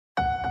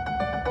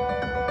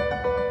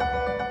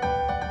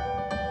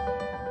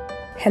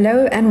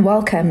Hello and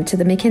welcome to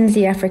the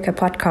McKinsey Africa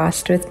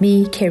podcast with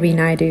me, Kerry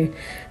Naidu,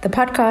 the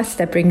podcast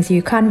that brings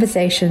you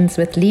conversations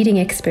with leading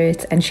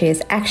experts and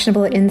shares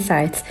actionable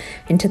insights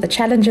into the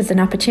challenges and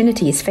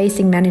opportunities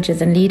facing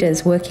managers and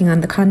leaders working on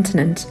the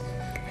continent.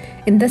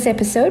 In this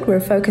episode, we're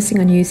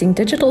focusing on using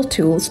digital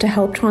tools to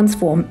help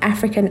transform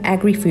African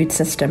agri-food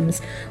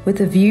systems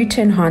with a view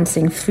to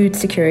enhancing food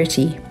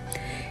security.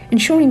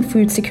 Ensuring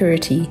food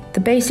security, the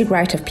basic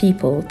right of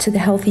people to the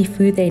healthy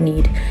food they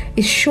need,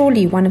 is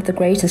surely one of the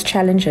greatest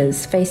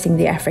challenges facing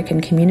the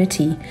African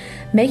community,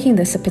 making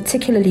this a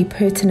particularly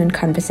pertinent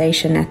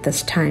conversation at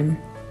this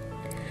time.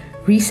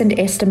 Recent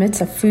estimates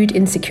of food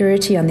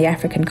insecurity on the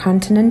African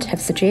continent have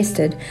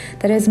suggested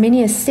that as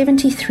many as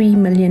 73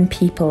 million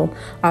people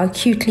are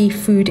acutely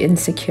food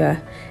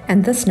insecure,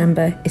 and this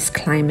number is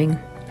climbing.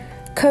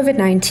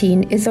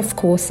 COVID-19 is of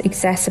course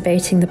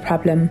exacerbating the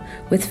problem,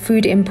 with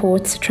food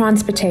imports,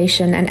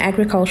 transportation and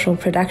agricultural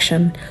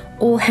production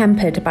all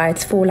hampered by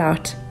its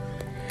fallout.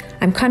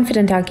 I'm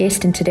confident our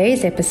guest in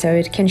today's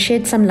episode can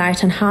shed some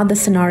light on how the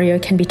scenario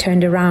can be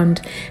turned around,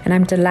 and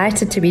I'm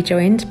delighted to be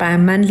joined by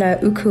Amandla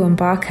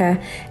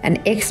Ukumbaka,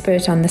 an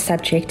expert on the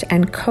subject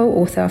and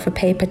co-author of a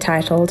paper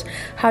titled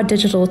How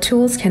Digital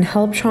Tools Can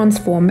Help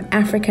Transform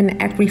African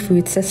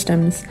Agri-Food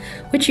Systems,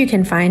 which you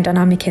can find on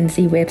our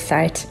McKinsey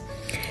website.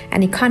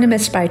 An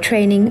economist by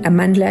training,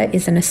 Amandla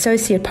is an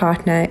associate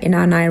partner in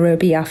our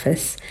Nairobi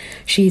office.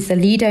 She is the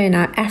leader in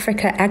our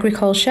Africa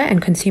agriculture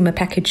and consumer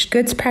packaged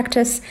goods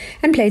practice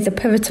and plays a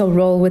pivotal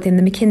role within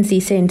the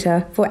McKinsey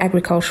Center for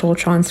Agricultural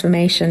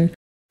Transformation.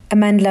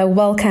 Amandla,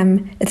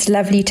 welcome. It's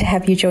lovely to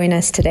have you join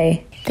us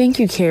today. Thank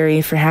you,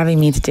 Kerry, for having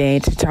me today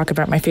to talk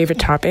about my favorite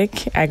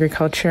topic,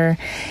 agriculture,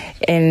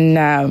 in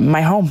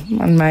my home,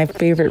 and my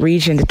favorite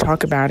region to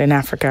talk about in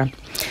Africa.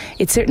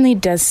 It certainly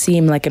does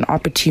seem like an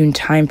opportune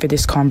time for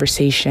this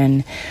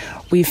conversation.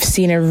 We've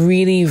seen a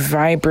really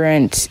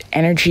vibrant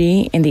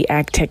energy in the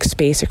ag tech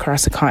space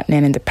across the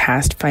continent in the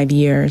past 5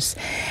 years.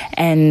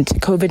 And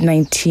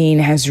COVID-19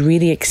 has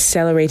really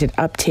accelerated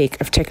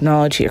uptake of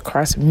technology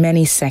across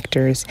many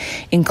sectors,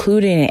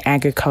 including in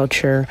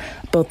agriculture,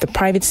 both the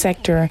private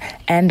sector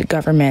and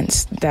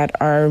governments that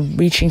are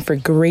reaching for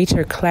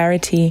greater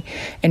clarity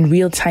and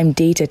real-time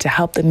data to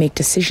help them make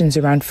decisions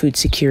around food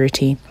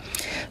security.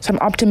 So I'm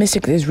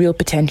optimistic there's real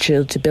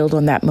potential to build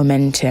on that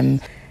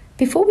momentum.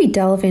 Before we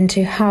delve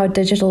into how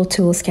digital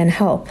tools can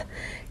help,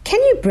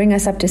 can you bring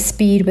us up to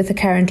speed with the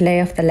current lay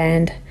of the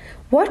land?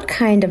 What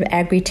kind of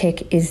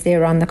agri-tech is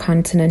there on the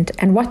continent,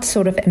 and what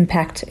sort of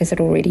impact is it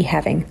already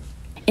having?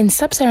 In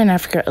sub-Saharan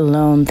Africa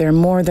alone, there are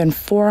more than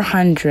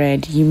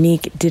 400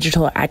 unique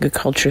digital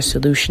agriculture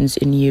solutions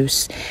in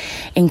use,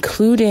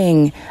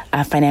 including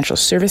financial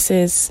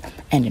services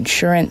and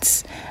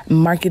insurance,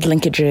 market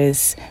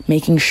linkages,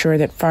 making sure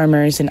that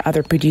farmers and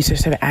other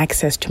producers have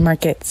access to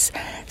markets,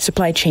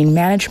 supply chain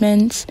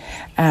management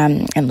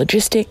and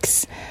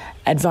logistics,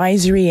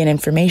 advisory and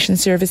information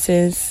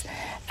services.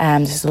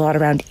 There's a lot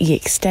around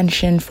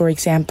e-extension, for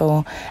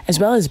example, as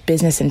well as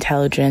business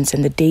intelligence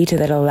and the data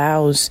that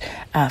allows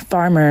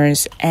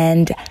farmers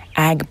and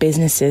ag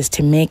businesses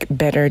to make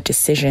better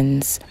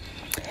decisions.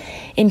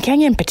 In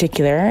Kenya in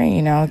particular,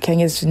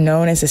 Kenya is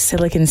known as a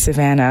silicon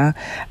savannah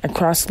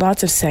across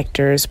lots of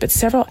sectors, but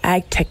several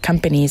ag tech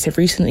companies have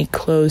recently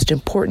closed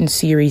important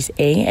Series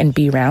A and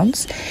B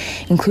rounds,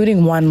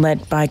 including one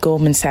led by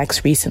Goldman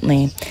Sachs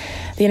recently.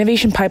 The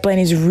innovation pipeline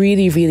is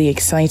really, really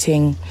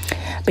exciting,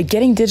 but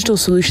getting digital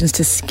solutions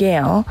to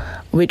scale,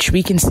 which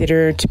we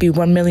consider to be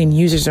 1 million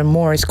users or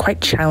more, is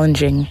quite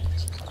challenging.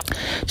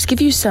 Just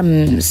give you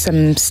some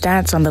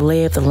stats on the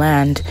lay of the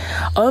land.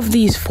 Of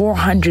these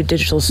 400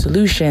 digital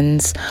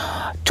solutions,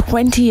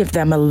 20 of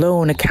them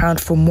alone account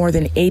for more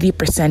than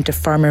 80% of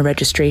farmer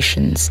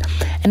registrations,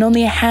 and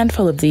only a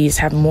handful of these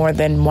have more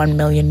than 1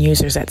 million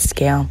users at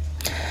scale.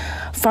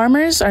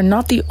 Farmers are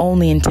not the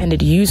only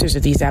intended users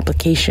of these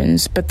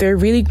applications, but they're a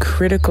really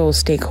critical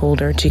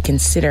stakeholder to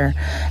consider,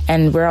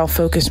 and where I'll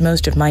focus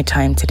most of my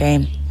time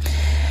today.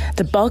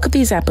 The bulk of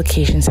these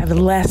applications have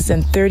less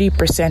than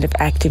 30% of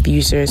active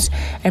users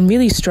and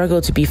really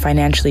struggle to be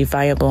financially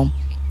viable.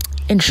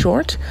 In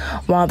short,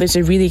 while there's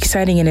a really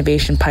exciting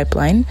innovation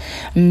pipeline,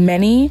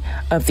 many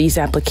of these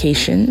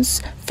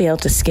applications fail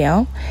to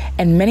scale,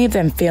 and many of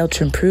them fail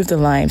to improve the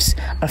lives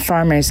of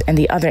farmers and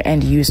the other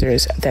end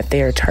users that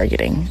they are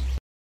targeting.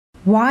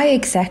 Why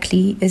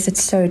exactly is it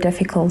so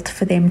difficult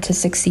for them to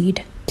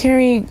succeed?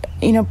 Kerry,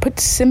 put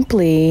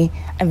simply,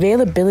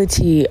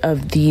 availability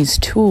of these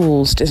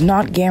tools does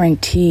not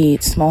guarantee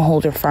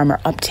smallholder farmer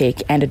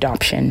uptake and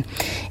adoption.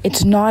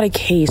 It's not a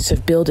case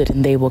of build it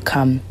and they will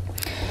come.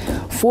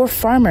 For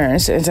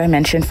farmers, as I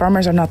mentioned,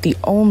 farmers are not the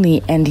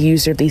only end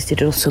user of these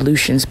digital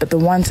solutions, but the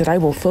ones that I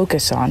will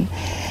focus on.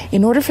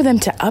 In order for them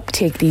to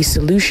uptake these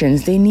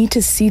solutions, they need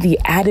to see the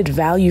added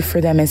value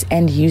for them as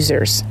end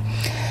users.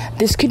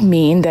 This could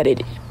mean that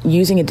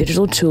using a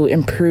digital tool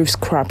improves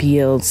crop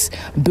yields,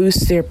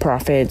 boosts their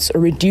profits,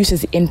 or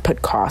reduces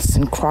input costs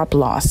and crop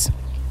loss.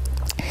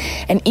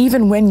 And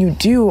even when you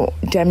do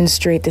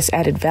demonstrate this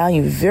added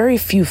value, very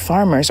few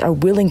farmers are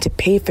willing to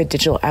pay for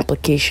digital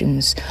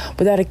applications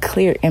without a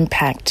clear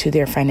impact to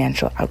their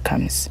financial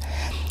outcomes.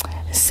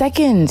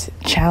 Second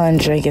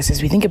challenge, I guess,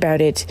 as we think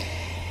about it,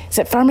 is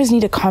that farmers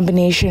need a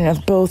combination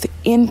of both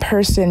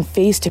in-person,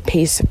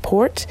 face-to-face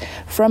support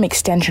from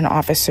extension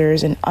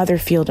officers and other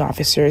field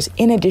officers,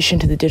 in addition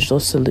to the digital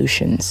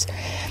solutions.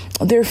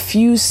 There are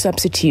few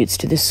substitutes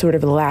to this sort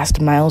of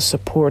last-mile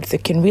support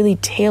that can really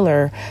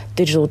tailor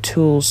digital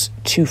tools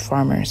to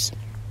farmers.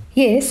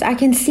 Yes, I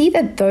can see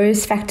that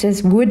those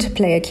factors would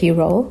play a key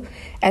role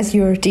as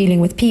you're dealing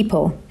with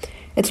people.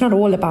 It's not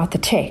all about the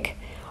tech.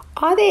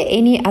 Are there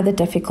any other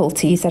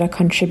difficulties that are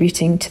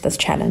contributing to this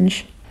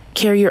challenge?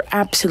 Carrie, you're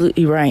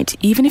absolutely right.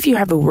 Even if you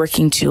have a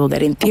working tool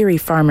that in theory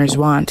farmers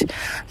want,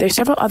 there are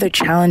several other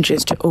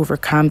challenges to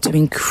overcome to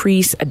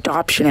increase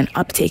adoption and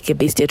uptake of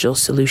these digital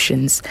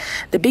solutions.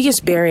 The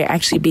biggest barrier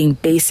actually being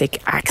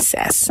basic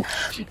access.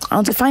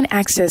 I'll define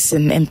access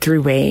in three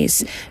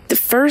ways. The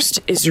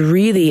first is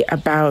really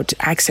about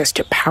access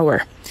to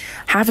power.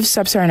 Half of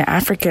sub-Saharan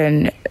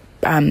African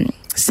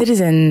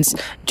citizens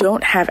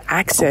don't have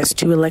access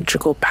to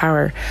electrical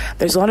power.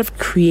 There's a lot of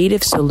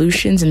creative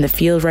solutions in the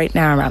field right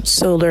now around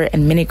solar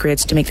and mini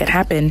grids to make that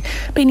happen,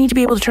 but you need to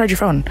be able to charge your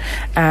phone.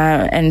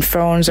 And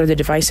phones are the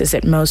devices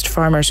that most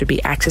farmers would be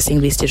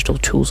accessing these digital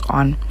tools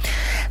on.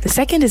 The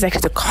second is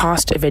actually the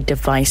cost of a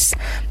device.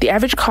 The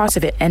average cost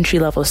of an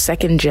entry-level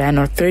second-gen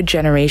or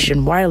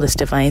third-generation wireless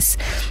device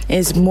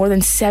is more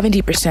than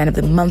 70% of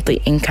the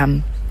monthly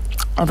income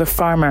of a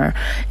farmer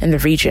in the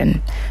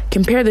region.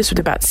 Compare this with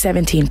about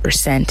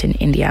 17% in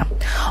India.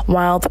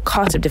 While the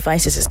cost of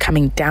devices is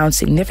coming down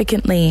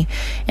significantly,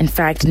 in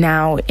fact,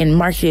 now in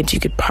market, you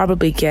could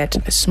probably get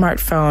a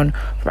smartphone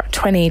for about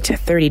 $20 to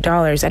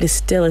 $30. That is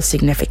still a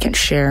significant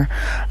share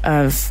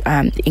of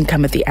the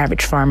income of the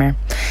average farmer.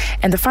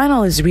 And the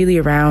final is really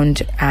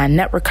around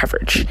network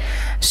coverage.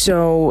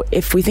 So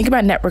if we think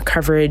about network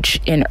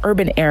coverage in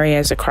urban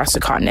areas across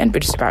the continent,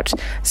 which is about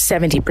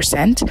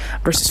 70%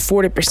 versus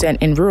 40%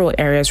 in rural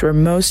areas where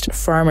most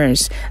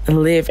farmers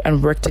live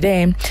and work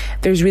today,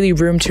 there's really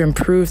room to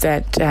improve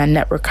that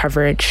network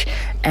coverage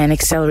and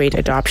accelerate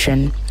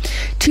adoption.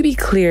 To be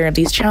clear,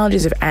 these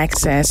challenges of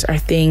access are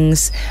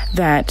things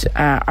that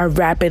are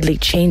rapidly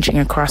changing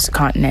across the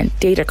continent.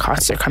 Data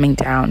costs are coming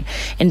down.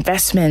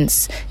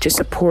 Investments to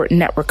support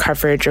network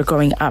coverage are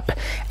going up.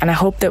 And I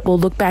hope that we'll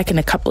look back in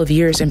a couple of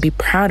years and be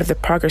proud of the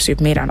progress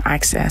we've made on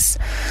access.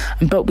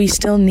 But we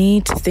still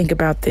need to think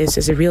about this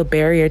as a real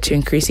barrier to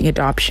increasing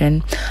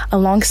adoption,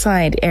 alongside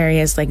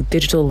areas like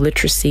digital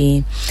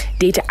literacy,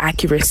 data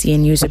accuracy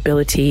and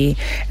usability,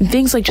 and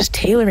things like just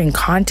tailoring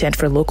content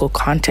for local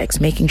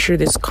context, making sure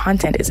this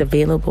content is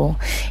available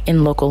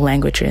in local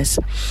languages.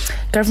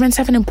 Governments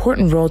have an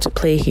important role to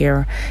play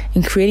here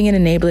in creating an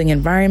enabling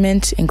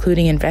environment,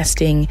 including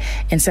investing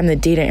in some of the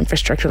data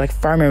infrastructure like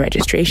farmer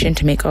registration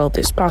to make all of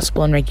this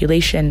possible and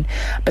regulation.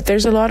 But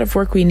there's a lot of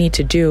work we need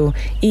to do,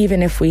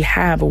 even if we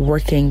have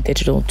working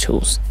digital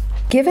tools.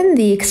 Given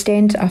the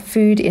extent of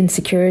food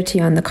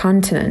insecurity on the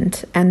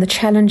continent and the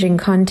challenging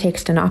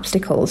context and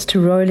obstacles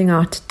to rolling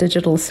out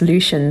digital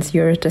solutions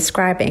you're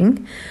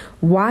describing,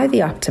 why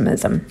the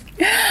optimism?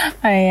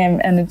 I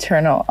am an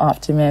eternal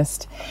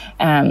optimist.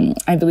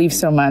 I believe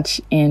so much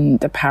in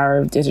the power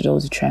of digital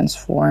to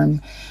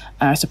transform,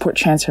 support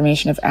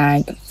transformation of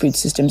ag food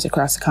systems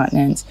across the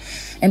continent.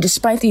 And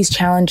despite these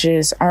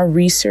challenges, our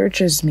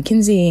research as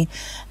McKinsey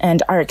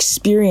and our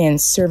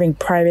experience serving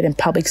private and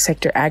public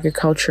sector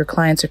agriculture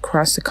clients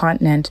across the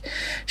continent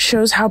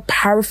shows how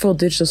powerful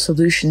digital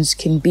solutions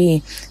can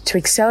be to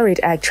accelerate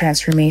ag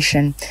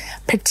transformation,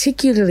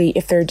 particularly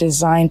if they're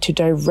designed to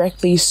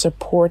directly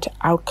support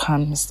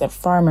outcomes that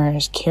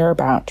farmers care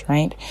about,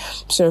 right?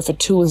 So if a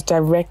tool is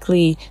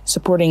directly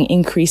supporting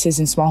increases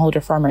in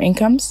smallholder farmer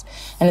incomes,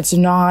 and it's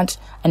not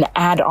an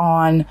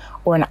add-on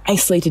or an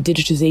isolated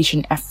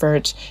digitization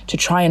effort to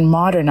try and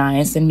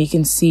modernize, then we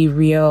can see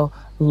real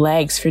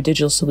legs for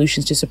digital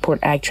solutions to support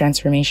ag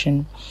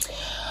transformation.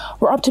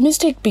 We're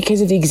optimistic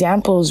because of the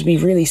examples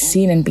we've really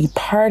seen and be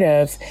part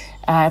of.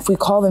 If we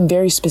call them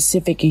very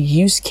specific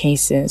use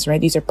cases, right?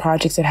 These are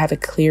projects that have a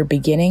clear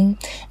beginning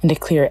and a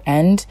clear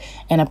end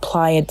and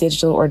apply a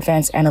digital or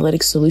advanced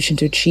analytics solution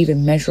to achieve a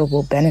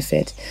measurable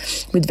benefit.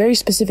 With very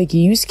specific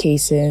use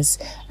cases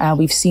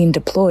we've seen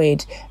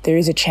deployed, there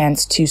is a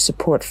chance to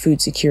support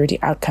food security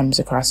outcomes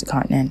across the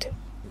continent.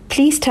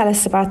 Please tell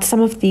us about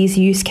some of these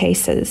use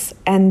cases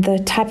and the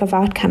type of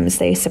outcomes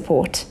they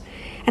support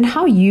and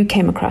how you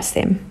came across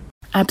them.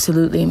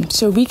 Absolutely.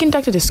 So we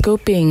conducted a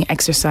scoping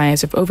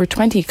exercise of over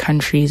 20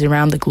 countries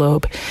around the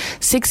globe,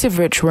 6 of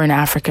which were in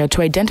Africa,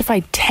 to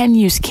identify 10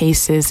 use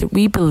cases that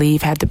we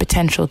believe had the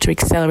potential to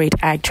accelerate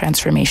ag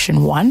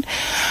transformation, one,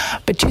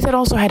 but 2 that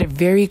also had a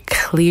very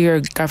clear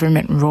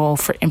government role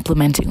for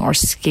implementing or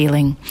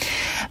scaling.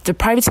 The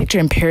private sector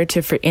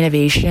imperative for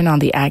innovation on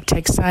the ag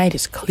tech side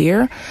is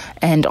clear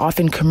and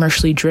often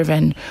commercially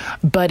driven,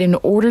 but in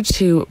order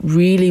to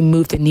really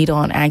move the needle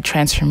on ag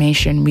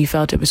transformation, we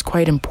felt it was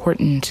quite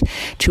important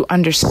to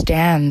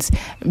understand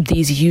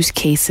these use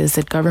cases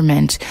that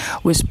government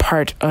was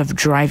part of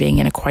driving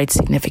in a quite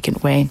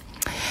significant way.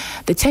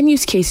 The 10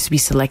 use cases we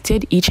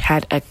selected each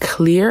had a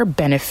clear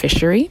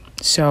beneficiary.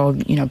 So,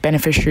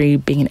 beneficiary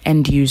being an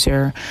end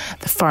user,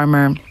 the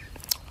farmer,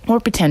 or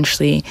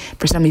potentially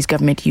for some of these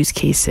government use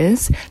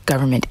cases,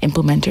 government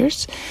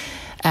implementers,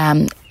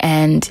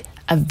 and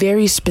a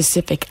very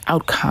specific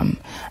outcome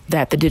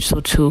that the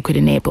digital tool could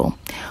enable.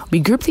 We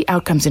grouped the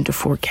outcomes into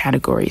 4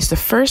 categories. The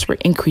first were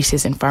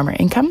increases in farmer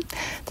income.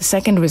 The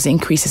second was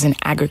increases in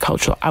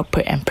agricultural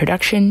output and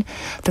production.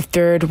 The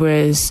third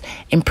was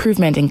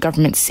improvement in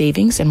government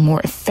savings and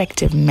more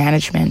effective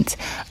management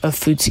of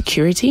food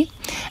security.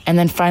 And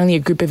then finally, a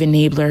group of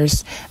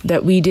enablers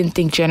that we didn't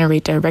think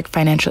generate direct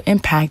financial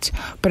impact,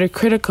 but are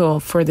critical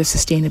for the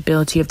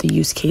sustainability of the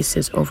use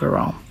cases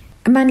overall.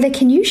 Amanda,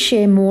 can you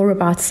share more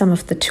about some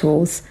of the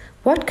tools?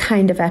 What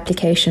kind of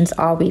applications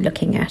are we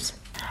looking at?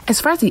 As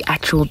far as the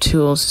actual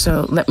tools,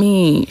 so let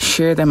me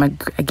share them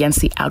against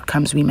the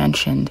outcomes we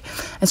mentioned.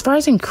 As far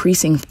as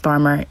increasing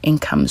farmer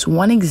incomes,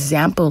 one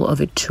example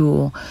of a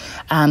tool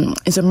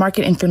is a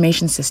market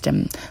information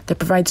system that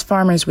provides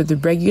farmers with the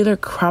regular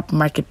crop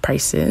market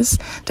prices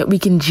that we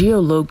can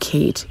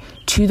geolocate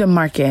to the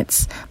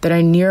markets that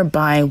are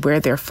nearby where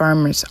their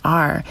farmers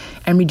are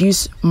and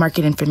reduce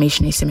market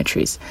information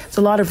asymmetries. It's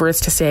a lot of words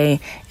to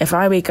say. If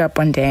I wake up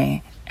one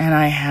day and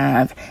I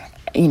have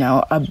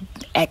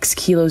X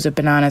kilos of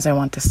bananas I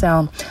want to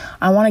sell,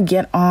 I want to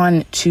get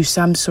on to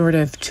some sort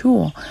of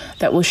tool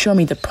that will show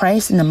me the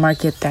price in the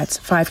market that's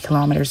 5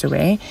 kilometers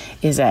away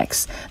is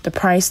X. The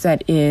price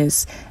that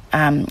is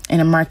in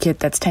a market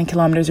that's 10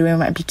 kilometers away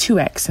might be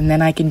 2X. And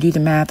then I can do the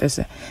math as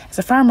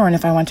a farmer, and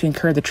if I want to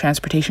incur the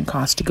transportation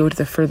cost to go to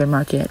the further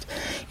market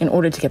in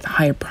order to get the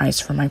higher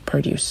price for my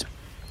produce.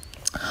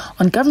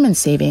 On government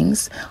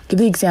savings, I'll give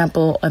the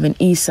example of an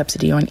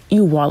e-subsidy or an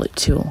e-wallet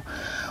tool,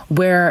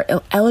 where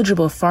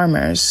eligible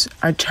farmers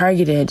are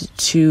targeted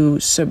to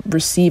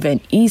receive an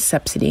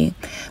e-subsidy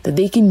that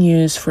they can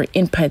use for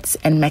inputs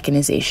and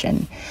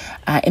mechanization.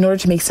 In order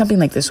to make something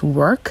like this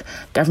work,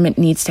 government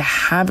needs to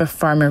have a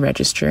farmer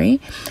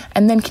registry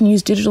and then can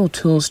use digital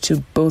tools to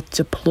both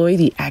deploy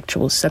the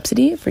actual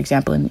subsidy, for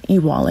example, an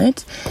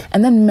e-wallet,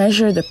 and then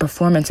measure the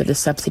performance of the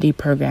subsidy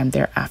program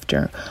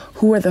thereafter.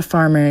 Who are the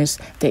farmers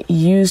that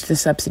used the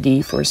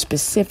subsidy for a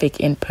specific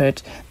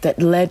input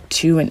that led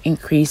to an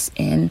increase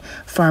in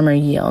farmer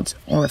yields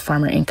or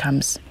farmer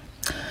incomes?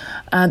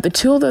 The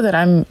tool, though, that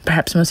I'm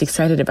perhaps most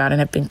excited about and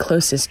have been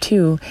closest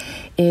to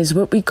is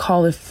what we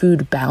call a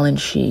food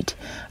balance sheet,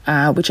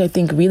 which I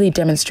think really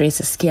demonstrates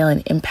the scale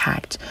and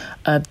impact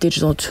of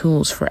digital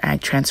tools for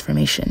ag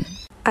transformation.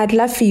 I'd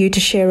love for you to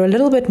share a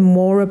little bit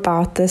more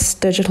about this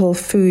digital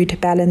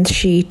food balance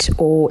sheet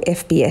or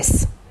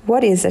FBS.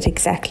 What is it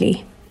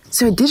exactly?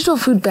 So a digital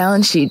food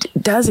balance sheet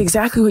does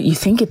exactly what you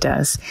think it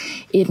does.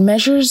 It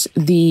measures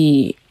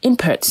the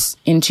inputs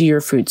into your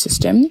food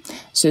system.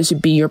 So this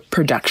would be your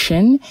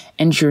production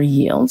and your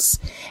yields.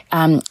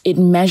 It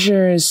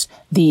measures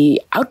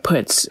the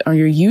outputs or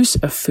your use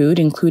of food,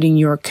 including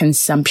your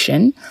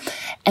consumption,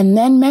 and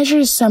then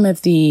measures some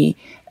of the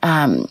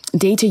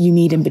data you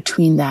need in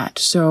between that.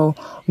 So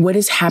what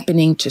is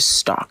happening to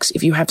stocks?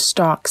 If you have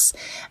stocks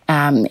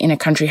in a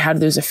country, how do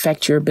those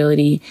affect your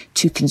ability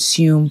to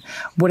consume?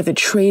 What are the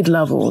trade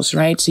levels,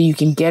 right? So you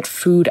can get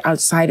food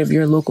outside of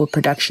your local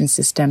production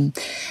system.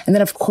 And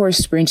then, of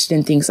course, we're interested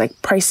in things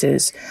like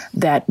prices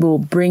that will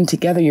bring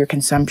together your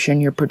consumption,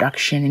 your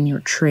production, and your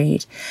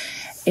trade.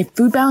 A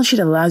food balance sheet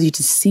allows you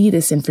to see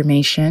this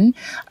information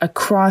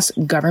across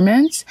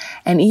governments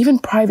and even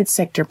private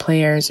sector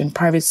players and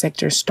private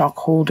sector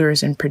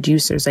stockholders and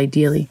producers,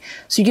 ideally.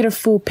 So you get a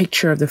full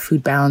picture of the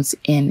food balance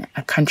in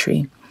a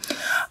country.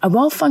 A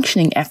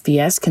well-functioning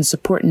FBS can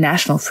support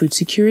national food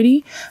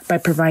security by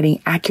providing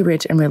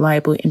accurate and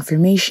reliable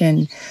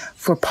information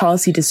for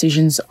policy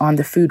decisions on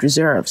the food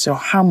reserve. So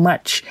how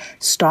much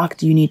stock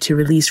do you need to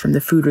release from the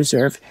food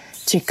reserve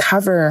to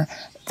cover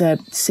the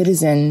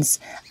citizens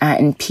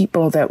and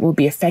people that will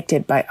be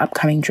affected by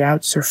upcoming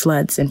droughts or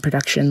floods and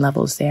production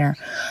levels there.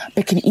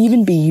 But can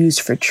even be used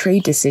for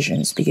trade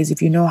decisions, because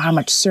if you know how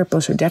much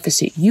surplus or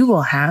deficit you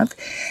will have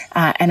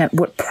and at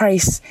what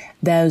price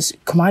those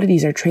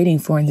commodities are trading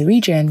for in the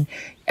region,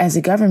 as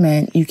a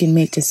government, you can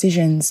make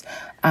decisions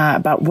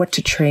about what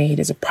to trade.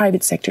 As a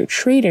private sector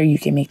trader, you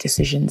can make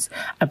decisions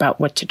about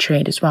what to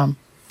trade as well.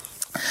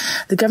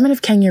 The government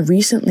of Kenya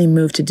recently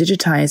moved to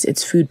digitize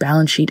its food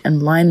balance sheet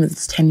in line with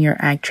its 10-year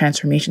ag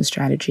transformation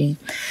strategy.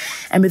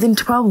 And within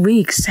 12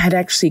 weeks had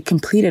actually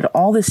completed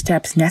all the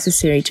steps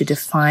necessary to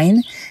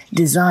define,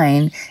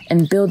 design,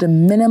 and build a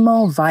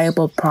minimal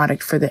viable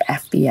product for the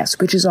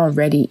FBS, which is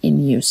already in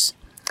use.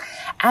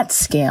 At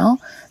scale,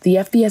 the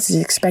FBS is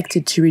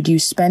expected to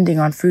reduce spending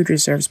on food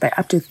reserves by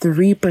up to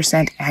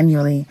 3%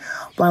 annually,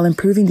 while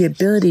improving the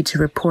ability to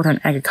report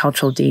on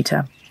agricultural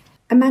data.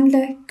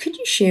 Amanda, could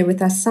you share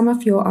with us some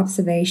of your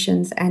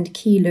observations and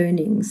key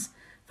learnings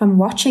from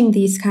watching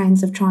these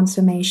kinds of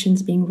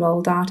transformations being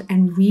rolled out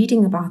and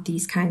reading about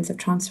these kinds of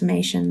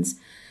transformations?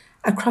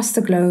 across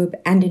the globe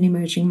and in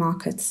emerging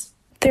markets?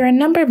 There are a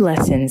number of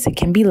lessons that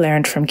can be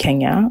learned from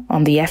Kenya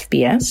on the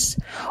FBS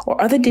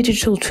or other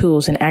digital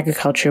tools in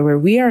agriculture where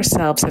we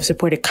ourselves have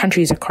supported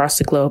countries across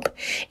the globe,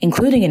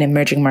 including in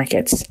emerging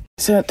markets.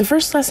 So the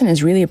first lesson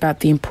is really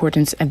about the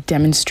importance of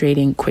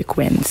demonstrating quick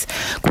wins.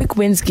 Quick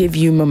wins give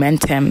you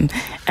momentum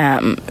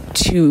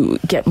to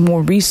get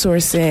more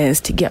resources,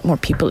 to get more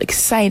people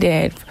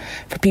excited,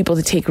 for people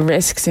to take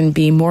risks and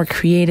be more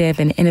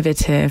creative and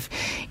innovative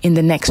in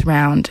the next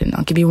round. And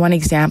I'll give you one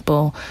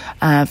example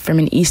from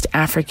an East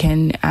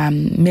African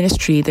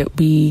ministry that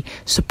we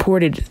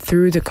supported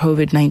through the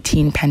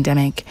COVID-19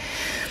 pandemic.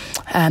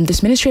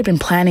 This ministry had been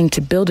planning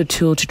to build a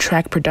tool to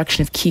track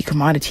production of key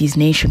commodities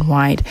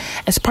nationwide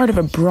as part of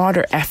a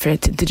broader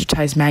effort to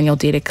digitize manual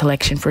data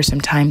collection for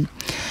some time.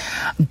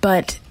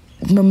 But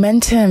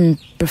momentum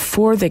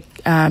before the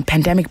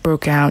pandemic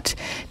broke out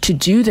to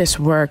do this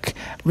work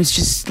was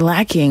just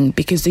lacking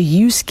because the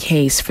use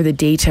case for the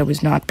data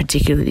was not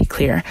particularly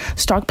clear.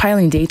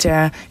 Stockpiling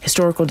data,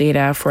 historical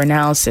data for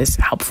analysis,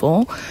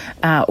 helpful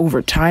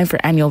over time for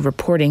annual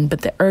reporting,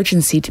 but the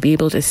urgency to be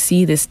able to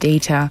see this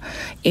data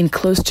in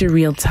close to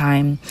real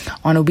time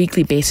on a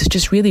weekly basis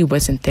just really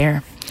wasn't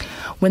there.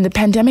 When the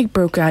pandemic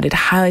broke out, it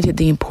highlighted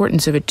the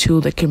importance of a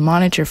tool that could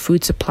monitor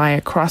food supply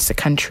across the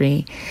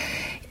country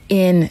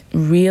in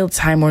real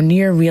time or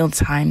near real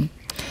time.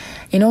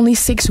 In only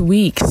 6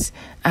 weeks,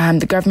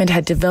 the government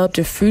had developed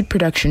a food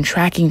production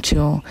tracking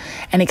tool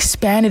and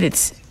expanded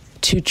it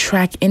to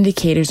track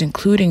indicators,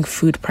 including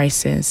food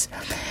prices.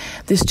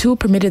 This tool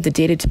permitted the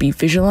data to be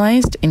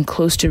visualized in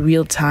close to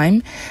real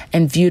time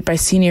and viewed by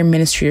senior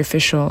ministry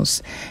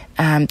officials.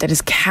 That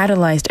has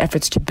catalyzed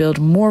efforts to build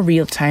more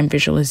real-time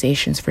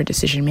visualizations for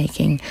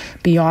decision-making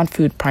beyond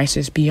food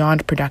prices,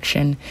 beyond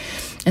production.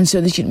 And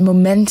so this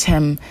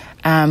momentum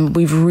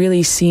we've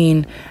really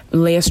seen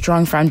lay a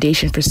strong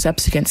foundation for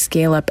subsequent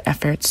scale-up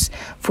efforts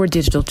for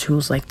digital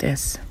tools like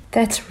this.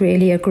 That's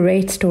really a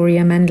great story,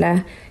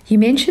 Amandla. You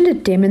mentioned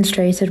it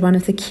demonstrated one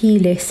of the key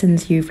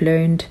lessons you've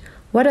learned.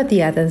 What are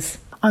the others?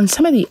 On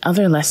some of the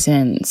other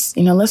lessons,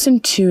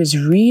 lesson 2 is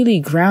really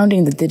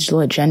grounding the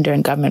digital agenda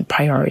and government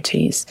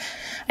priorities.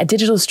 A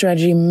digital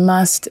strategy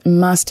must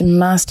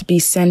be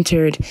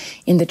centered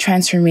in the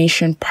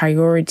transformation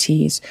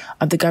priorities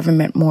of the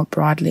government more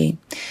broadly.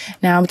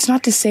 Now, it's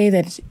not to say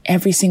that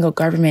every single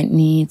government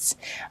needs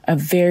a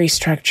very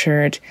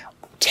structured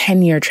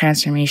 10-year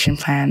transformation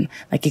plan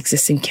like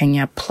exists in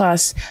Kenya,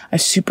 plus a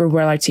super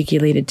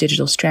well-articulated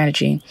digital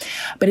strategy.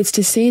 But it's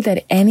to say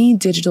that any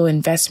digital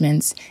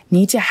investments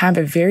need to have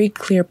a very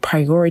clear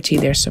priority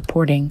they're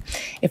supporting.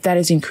 If that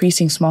is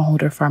increasing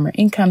smallholder farmer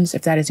incomes,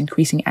 if that is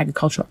increasing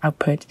agricultural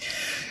output,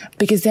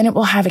 because then it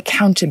will have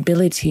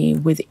accountability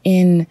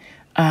within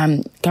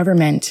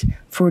government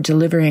for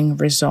delivering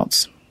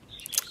results.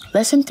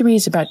 Lesson 3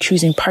 is about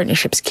choosing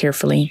partnerships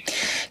carefully.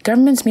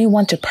 Governments may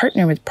want to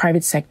partner with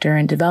private sector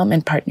and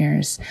development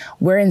partners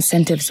where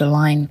incentives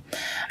align,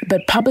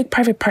 but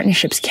public-private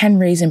partnerships can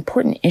raise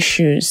important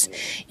issues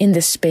in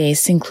this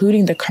space,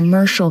 including the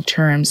commercial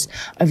terms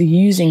of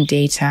using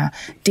data,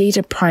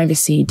 data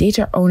privacy,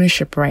 data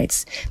ownership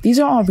rights. These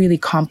are all really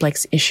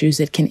complex issues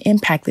that can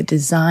impact the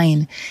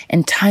design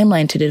and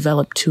timeline to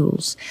develop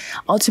tools,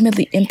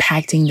 ultimately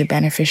impacting the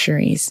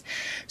beneficiaries.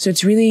 So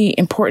it's really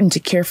important to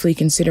carefully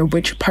consider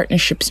which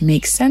partnerships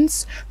make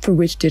sense for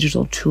which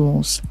digital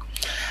tools.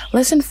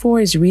 Lesson 4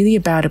 is really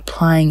about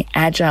applying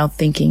agile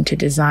thinking to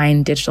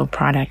design digital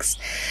products.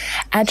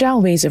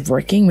 Agile ways of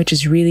working, which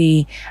is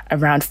really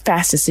around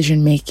fast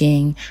decision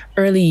making,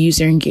 early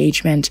user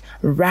engagement,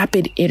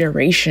 rapid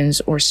iterations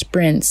or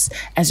sprints,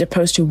 as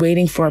opposed to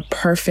waiting for a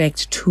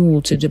perfect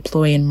tool to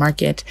deploy in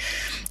market,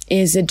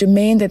 is a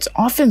domain that's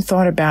often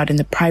thought about in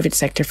the private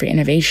sector for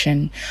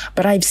innovation.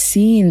 But I've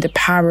seen the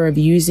power of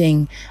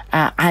using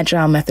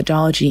agile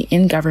methodology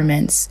in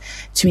governments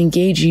to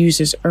engage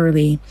users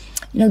early.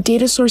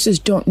 Data sources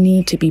don't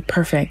need to be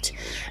perfect.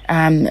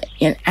 An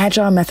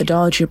agile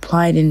methodology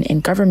applied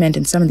in government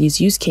in some of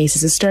these use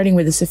cases is starting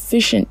with a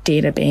sufficient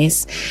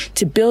database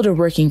to build a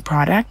working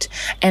product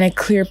and a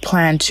clear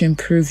plan to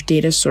improve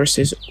data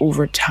sources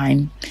over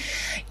time.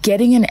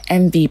 Getting an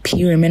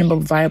MVP or minimum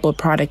viable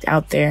product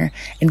out there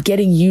and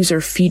getting user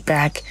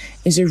feedback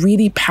is a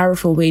really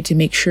powerful way to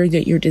make sure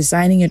that you're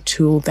designing a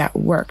tool that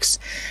works.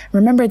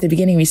 Remember at the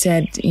beginning we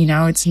said,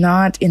 it's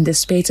not in this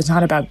space, it's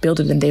not about build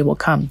it and they will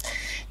come.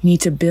 You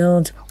need to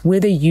build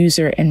with a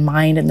user in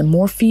mind, and the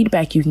more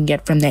feedback you can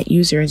get from that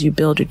user as you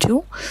build a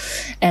tool,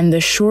 and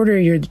the shorter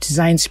your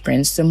design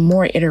sprints, the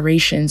more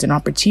iterations and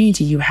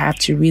opportunity you have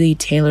to really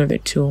tailor the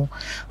tool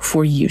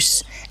for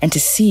use and to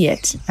see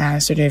it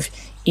sort of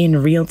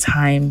in real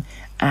time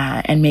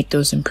and make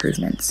those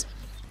improvements.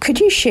 Could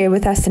you share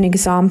with us an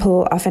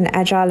example of an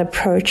agile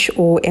approach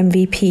or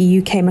MVP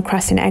you came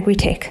across in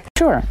agri-tech?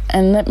 Sure.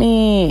 And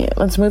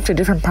let's move to a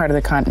different part of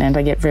the continent.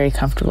 I get very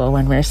comfortable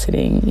when we're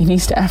sitting in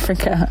East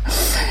Africa.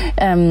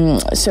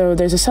 So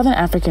there's a Southern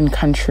African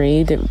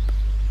country that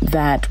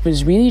that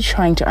was really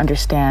trying to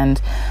understand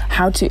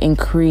how to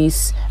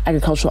increase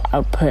agricultural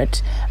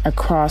output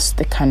across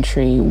the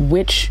country,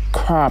 which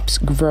crops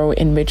grow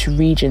in which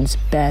regions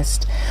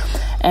best,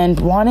 and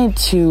wanted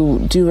to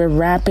do a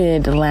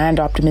rapid land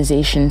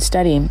optimization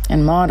study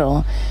and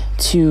model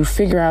to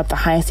figure out the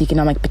highest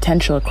economic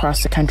potential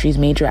across the country's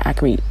major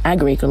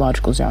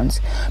agroecological zones.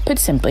 Put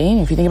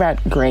simply, if you think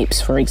about grapes,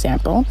 for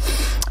example,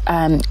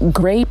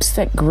 grapes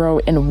that grow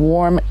in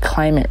warm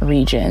climate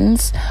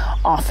regions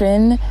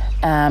often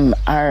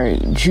are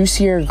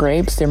juicier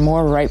grapes. They're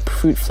more ripe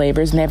fruit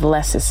flavors and they have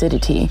less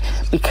acidity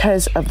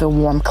because of the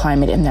warm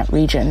climate in that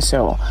region.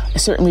 So a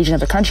certain region of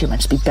the country might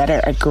just be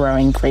better at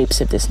growing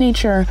grapes of this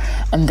nature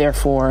and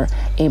therefore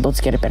able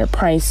to get a better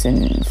price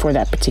and for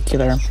that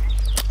particular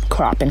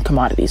crop and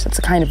commodities. That's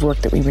the kind of work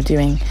that we were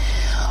doing.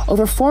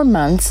 Over 4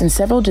 months and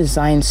several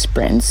design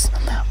sprints,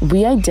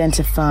 we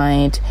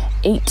identified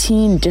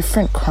 18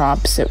 different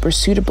crops that were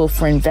suitable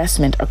for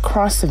investment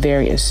across the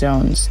various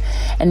zones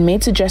and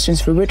made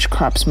suggestions for which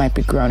crops might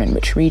be grown in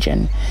which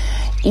region.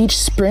 Each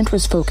sprint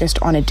was focused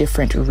on a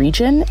different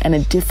region and a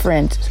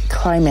different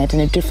climate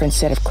and a different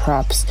set of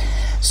crops.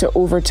 So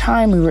over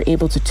time, we were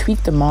able to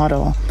tweak the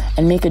model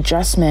and make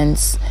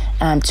adjustments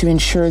to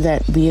ensure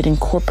that we had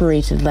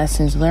incorporated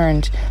lessons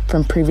learned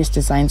from previous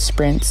design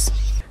sprints.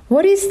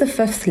 What is the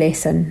fifth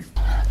lesson?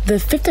 The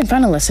fifth and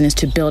final lesson is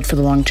to build for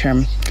the long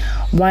term.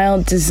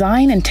 While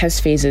design and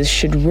test phases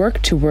should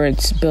work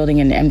towards building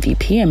an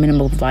MVP, a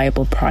minimal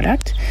viable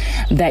product,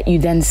 that you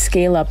then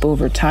scale up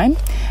over time,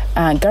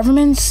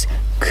 governments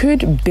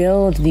could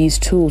build these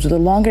tools with a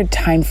longer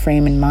time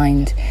frame in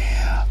mind.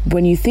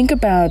 When you think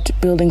about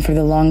building for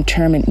the long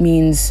term, it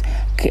means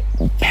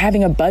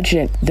having a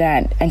budget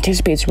that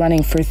anticipates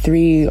running for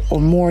 3 or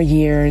more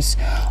years,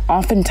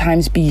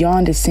 oftentimes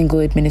beyond a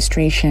single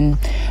administration.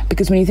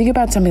 Because when you think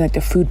about something like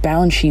the food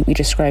balance sheet we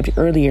described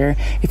earlier,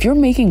 if you're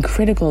making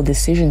critical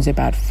decisions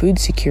about food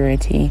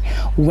security,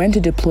 when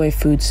to deploy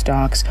food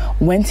stocks,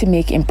 when to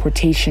make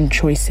importation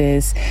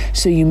choices,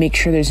 so you make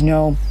sure there's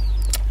no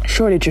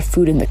shortage of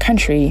food in the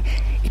country,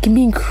 it can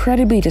be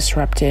incredibly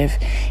disruptive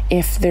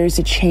if there's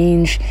a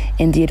change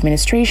in the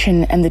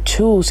administration and the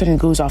tool suddenly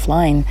goes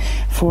offline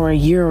for a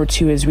year or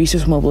two as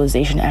resource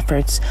mobilization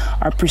efforts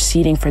are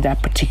proceeding for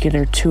that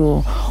particular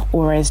tool,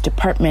 or as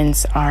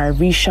departments are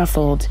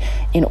reshuffled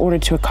in order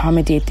to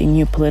accommodate the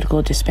new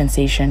political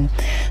dispensation.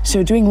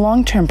 So doing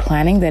long-term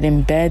planning that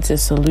embeds a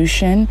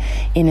solution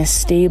in as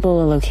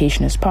stable a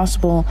location as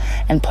possible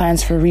and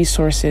plans for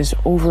resources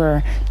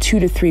over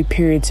 2 to 3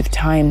 periods of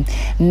time,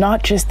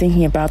 not just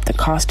thinking about the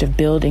cost of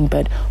building,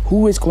 but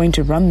who is going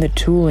to run the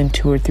tool in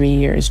 2 or 3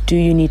 years? Do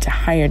you need to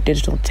hire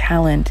digital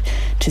talent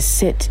to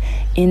sit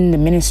in the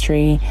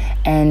ministry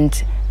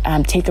and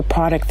take a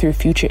product through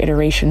future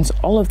iterations?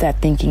 All of that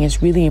thinking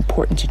is really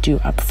important to do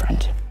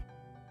upfront.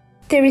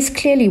 There is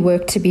clearly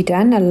work to be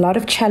done, a lot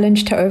of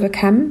challenge to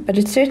overcome, but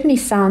it certainly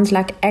sounds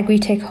like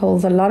Agritech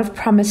holds a lot of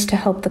promise to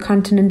help the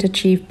continent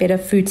achieve better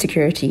food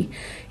security,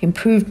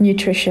 improved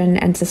nutrition,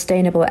 and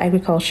sustainable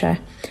agriculture,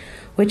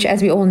 which,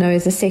 as we all know,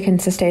 is the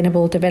second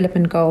Sustainable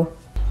Development Goal.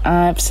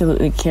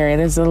 Absolutely, Carrie.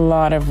 There's a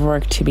lot of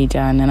work to be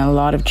done and a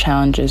lot of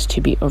challenges to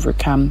be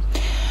overcome.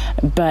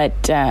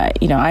 But,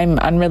 I'm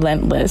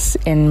unrelentless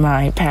in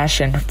my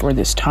passion for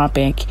this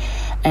topic.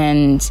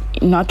 And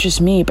not just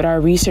me, but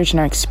our research and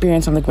our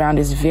experience on the ground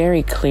is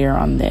very clear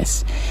on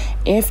this.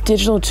 If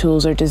digital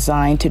tools are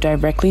designed to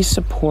directly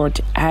support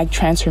ag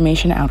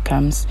transformation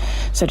outcomes,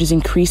 such as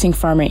increasing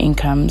farmer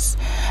incomes,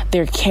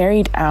 they're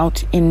carried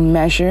out in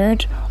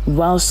measured,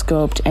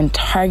 well-scoped, and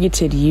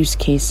targeted use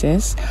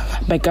cases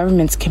by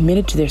governments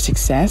committed to their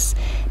success,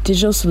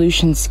 digital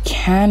solutions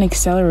can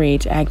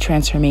accelerate ag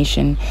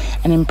transformation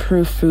and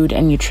improve food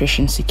and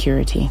nutrition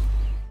security.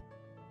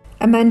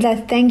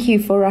 Amandla, thank you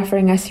for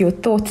offering us your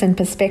thoughts and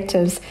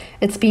perspectives.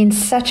 It's been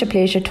such a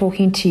pleasure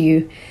talking to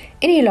you.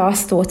 Any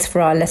last thoughts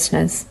for our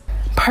listeners?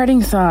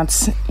 Parting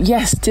thoughts.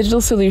 Yes,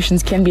 digital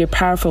solutions can be a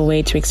powerful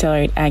way to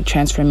accelerate ag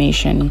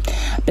transformation,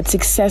 but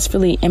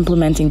successfully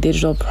implementing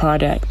digital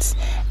products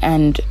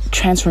and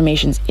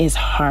transformations is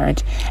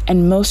hard,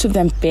 and most of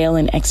them fail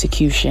in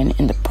execution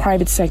in the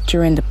private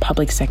sector and the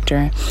public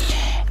sector.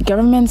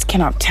 Governments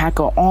cannot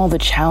tackle all the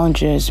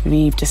challenges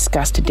we've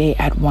discussed today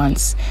at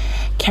once.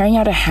 Carrying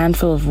out a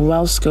handful of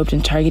well-scoped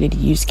and targeted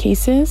use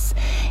cases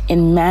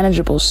in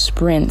manageable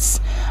sprints,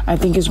 I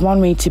think, is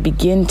one way to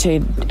begin to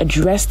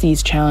address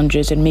these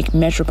challenges and make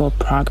measurable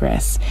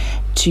progress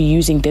to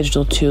using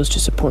digital tools to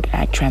support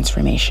ag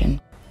transformation.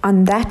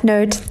 On that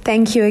note,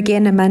 thank you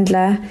again,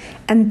 Amandla,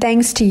 and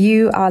thanks to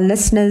you, our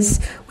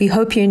listeners. We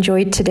hope you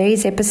enjoyed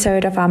today's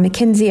episode of our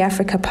McKinsey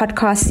Africa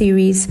podcast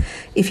series.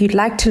 If you'd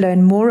like to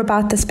learn more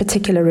about this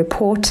particular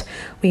report,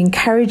 we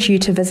encourage you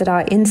to visit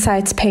our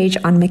insights page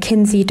on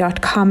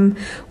mckinsey.com,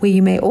 where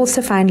you may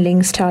also find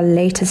links to our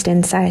latest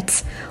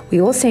insights. We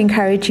also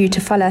encourage you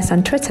to follow us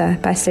on Twitter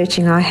by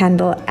searching our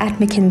handle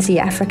 @McKinsey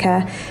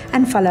Africa,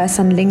 and follow us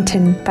on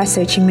LinkedIn by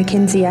searching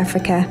McKinsey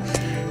Africa.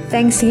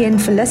 Thanks again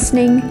for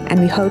listening, and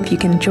we hope you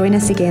can join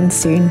us again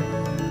soon.